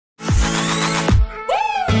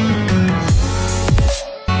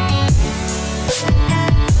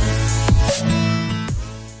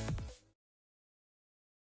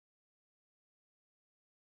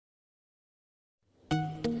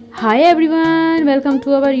Hi everyone, welcome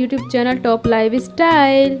to our YouTube channel Top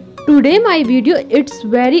Lifestyle. Today my video it's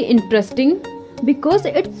very interesting because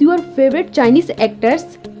it's your favorite Chinese actors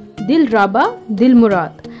Dilraba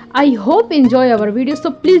Dilmurat. I hope enjoy our video,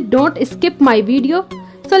 so please don't skip my video.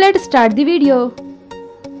 So let's start the video.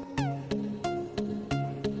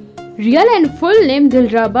 Real and full name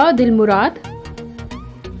Dilraba Dilmurat.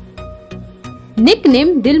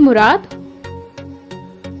 Nickname Dilmurat.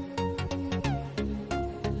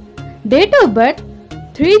 Date of birth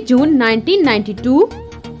 3 June 1992.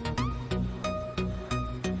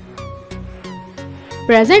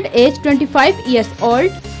 Present age 25 years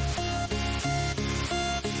old.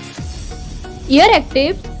 Year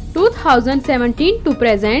active 2017 to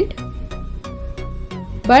present.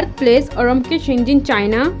 Birthplace Urumqi, Shenzhen,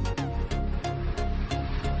 China.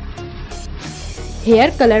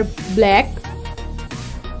 Hair color black.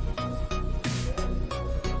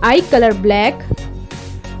 Eye color black.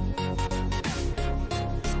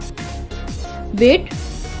 Weight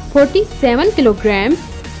 47 kilograms.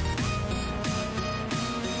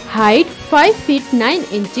 Height 5 feet 9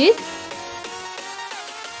 inches.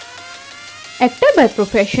 Actor by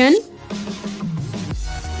profession.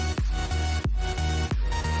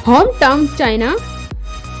 Hometown China.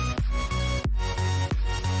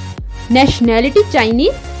 Nationality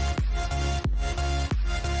Chinese.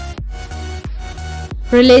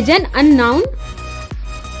 Religion unknown.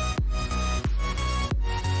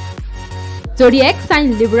 Zodiac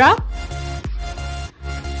sign Libra.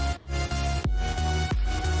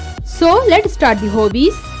 So let's start the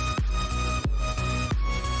hobbies.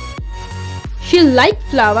 She likes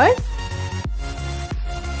flowers.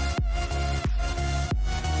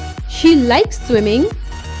 She likes swimming.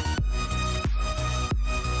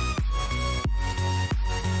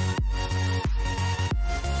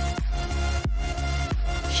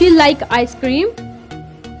 She likes ice cream.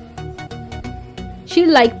 She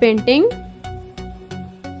likes painting.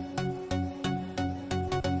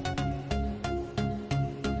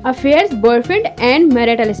 Affairs, boyfriend and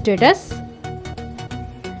marital status.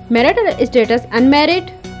 Marital status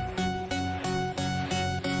unmarried.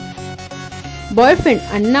 Boyfriend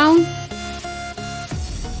unknown.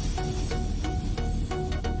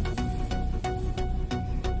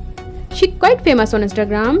 She quite famous on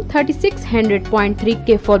Instagram,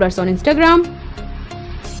 3600.3k followers on Instagram.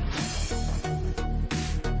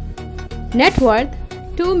 Net worth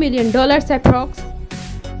 $2 million approx.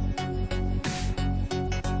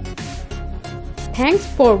 Thanks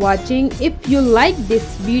for watching. If you like this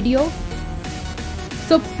video,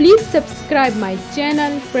 so please subscribe my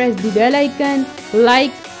channel, press the bell icon,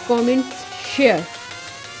 like, comment, share.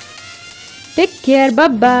 Take care, bye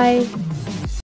bye.